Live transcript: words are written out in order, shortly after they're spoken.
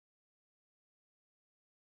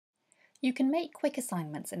You can make quick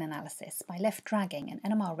assignments in Analysis by left dragging an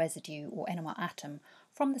NMR residue or NMR atom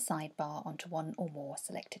from the sidebar onto one or more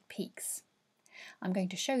selected peaks. I'm going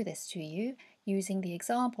to show this to you using the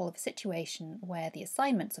example of a situation where the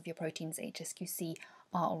assignments of your protein's HSQC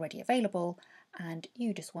are already available and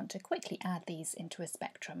you just want to quickly add these into a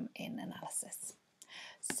spectrum in Analysis.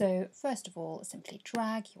 So first of all, simply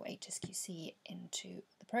drag your HSQC into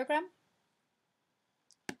the program.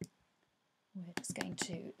 We're just going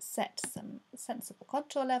to set some sensible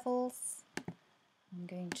contour levels. I'm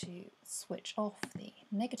going to switch off the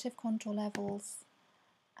negative contour levels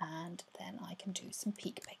and then I can do some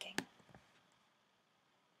peak picking.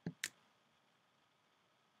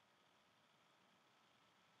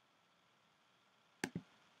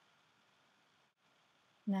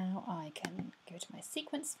 Now I can go to my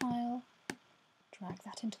sequence file, drag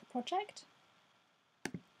that into the project,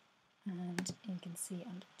 and you can see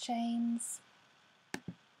under chains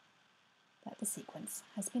that the sequence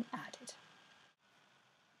has been added.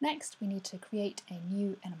 Next we need to create a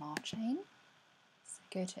new NMR chain. So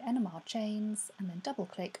go to NMR chains and then double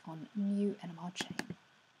click on new NMR chain.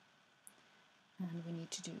 And we need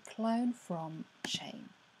to do clone from chain.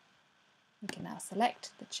 We can now select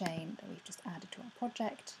the chain that we've just added to our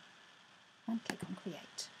project and click on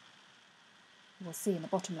create. You will see in the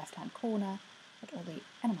bottom left hand corner that all the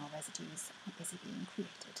NMR residues are busy being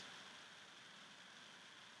created.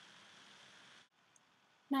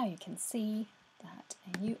 Now you can see that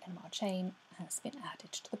a new NMR chain has been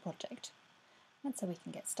added to the project, and so we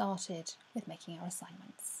can get started with making our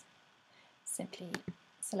assignments. Simply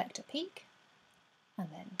select a peak and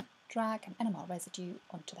then drag an NMR residue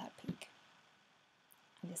onto that peak,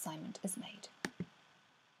 and the assignment is made.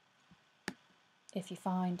 If you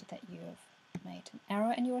find that you have made an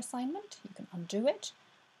error in your assignment, you can undo it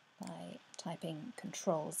by typing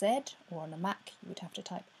Ctrl-Z, or on a Mac you would have to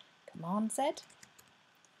type Command-Z.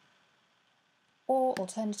 Or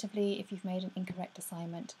alternatively, if you've made an incorrect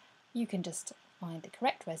assignment, you can just find the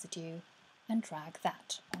correct residue and drag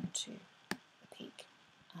that onto the peak,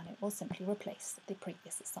 and it will simply replace the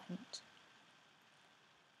previous assignment.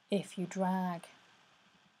 If you drag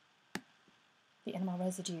the NMR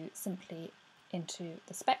residue simply into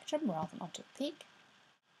the spectrum rather than onto the peak,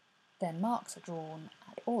 then marks are drawn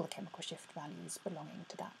at all the chemical shift values belonging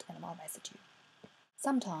to that NMR residue.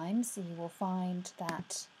 Sometimes you will find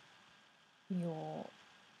that your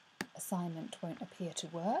assignment won't appear to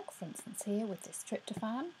work, for instance here with this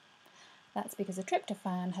tryptophan. That's because a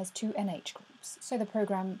tryptophan has two NH groups, so the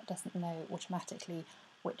program doesn't know automatically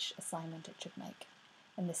which assignment it should make.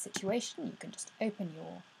 In this situation, you can just open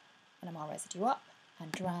your NMR residue up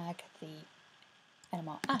and drag the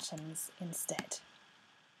NMR atoms instead.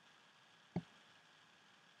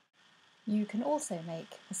 You can also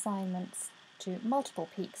make assignments to multiple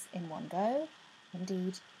peaks in one go,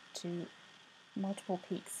 indeed to multiple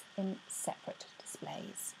peaks in separate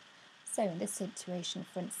displays. So in this situation,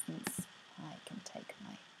 for instance, I can take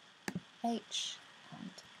my H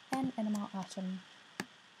and N NMR atom,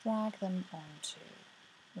 drag them onto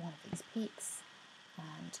one of these peaks,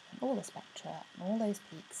 and in all the spectra and all those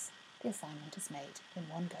peaks, the assignment is made in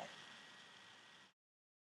one go.